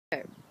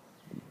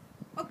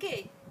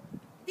Okay,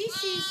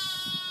 this is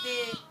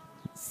the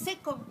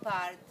second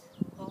part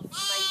of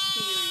my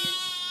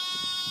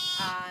series,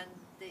 and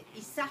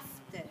it's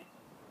after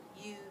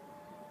you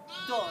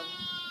done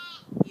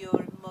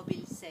your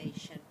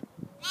mobilization.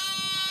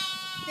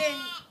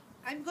 Then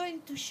I'm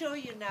going to show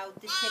you now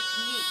the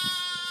technique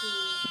to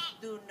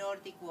do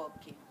Nordic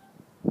walking.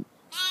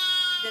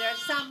 There are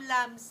some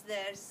lamps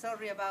there,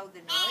 sorry about the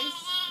noise.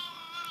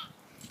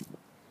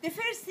 The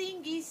first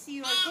thing is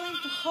you are going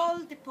to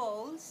hold the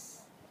poles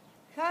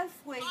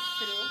halfway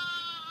through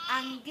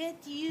and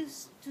get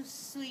used to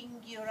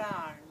swing your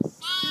arms.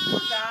 To do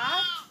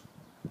that,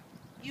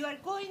 you are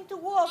going to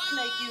walk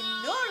like you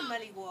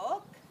normally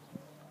walk.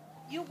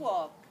 You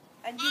walk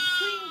and you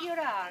swing your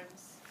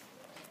arms.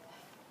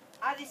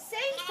 At the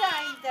same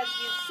time that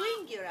you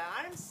swing your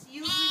arms,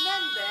 you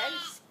remember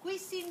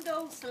squeezing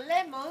those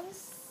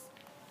lemons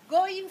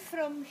going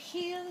from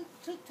heel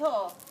to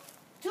toe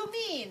to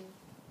mean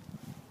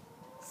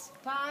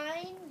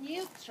spine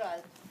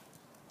neutral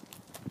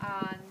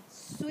and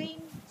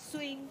swing,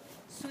 swing,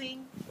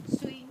 swing,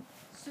 swing,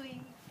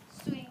 swing,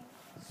 swing,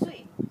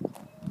 swing.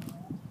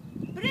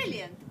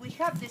 Brilliant. We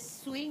have the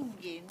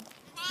swinging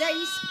that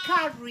is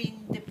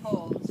carrying the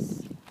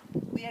poles.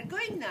 We are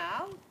going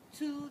now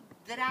to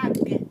drag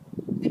the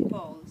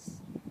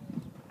poles.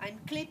 I'm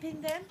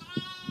clipping them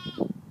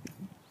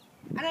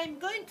and I'm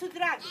going to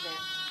drag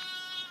them.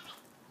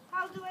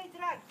 How do I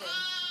drag them?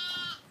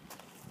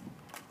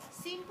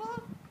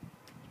 Simple.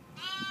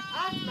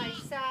 At my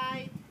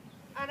side,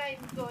 and I'm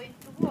going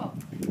to walk.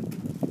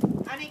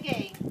 And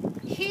again,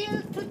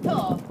 heel to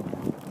toe,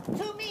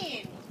 to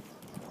mean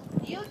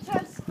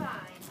neutral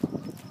spine.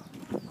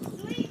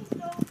 Swing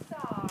those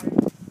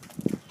arms.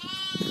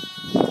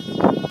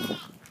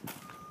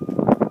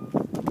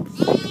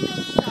 Swing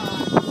those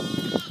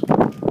arms.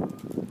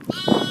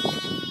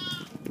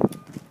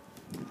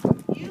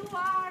 You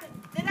are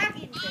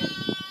dragging them,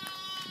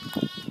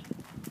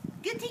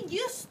 getting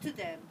used to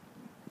them.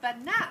 But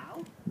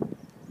now,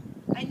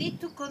 I need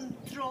to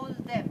control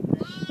them.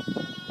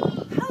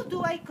 How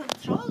do I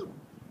control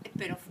a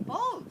pair of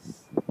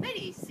poles? Very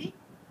easy.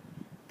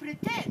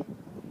 Pretend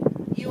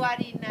you are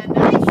in an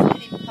ice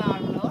cream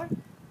parlor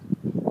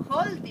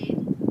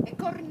holding a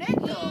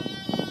cornetto,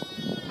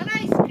 an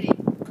ice cream,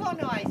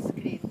 cono ice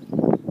cream.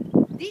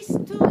 These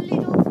two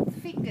little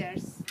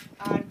fingers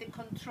are the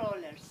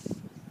controllers.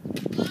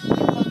 You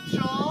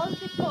control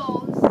the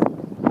poles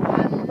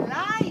and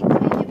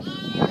lightly you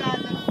put your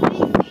other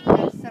three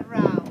fingers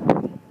around.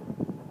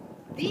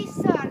 These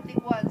are the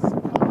ones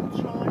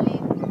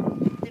controlling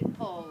the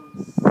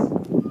poles.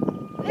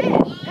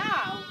 Then,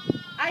 now,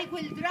 I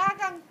will drag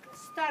and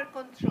start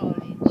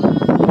controlling.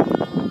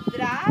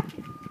 Drag,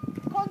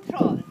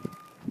 control.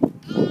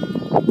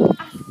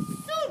 As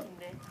soon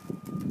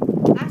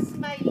as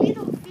my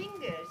little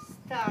fingers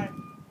start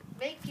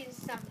making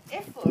some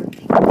effort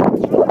in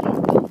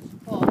controlling those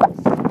poles,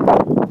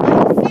 I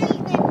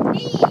feel the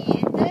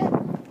need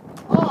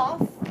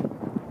of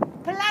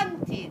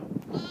planting.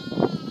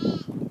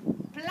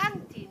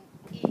 Planting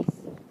is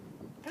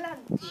planting,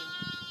 planting,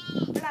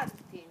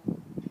 planting,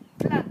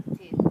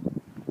 planting,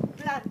 planting,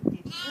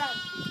 planting,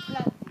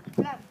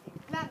 planting,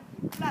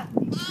 planting, planting,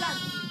 planting,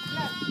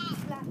 planting,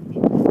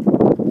 planting.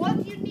 What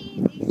you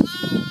need is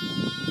to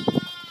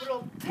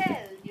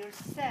propel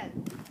yourself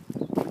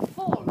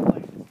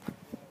forward.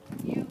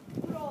 You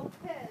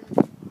propel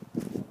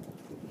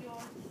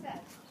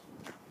yourself.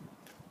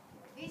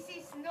 This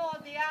is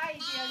not the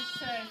ideal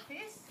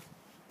surface.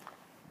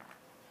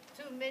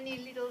 Too many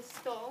little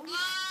stones,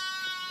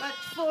 but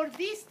for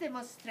this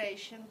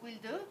demonstration will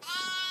do.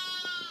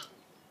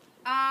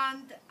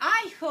 And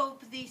I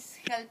hope this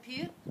helped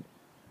you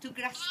to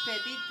grasp a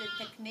bit the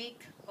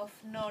technique of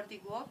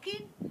Nordic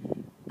walking,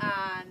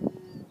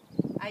 and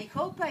I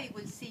hope I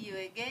will see you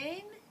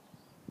again.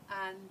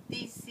 And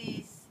this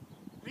is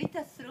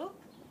Rita Throup,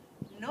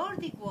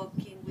 Nordic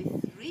Walking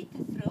with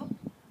Rita Throup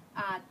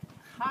at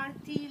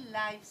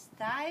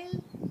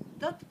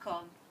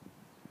heartylifestyle.com.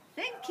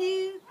 Thank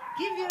you.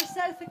 Give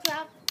yourself a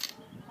clap.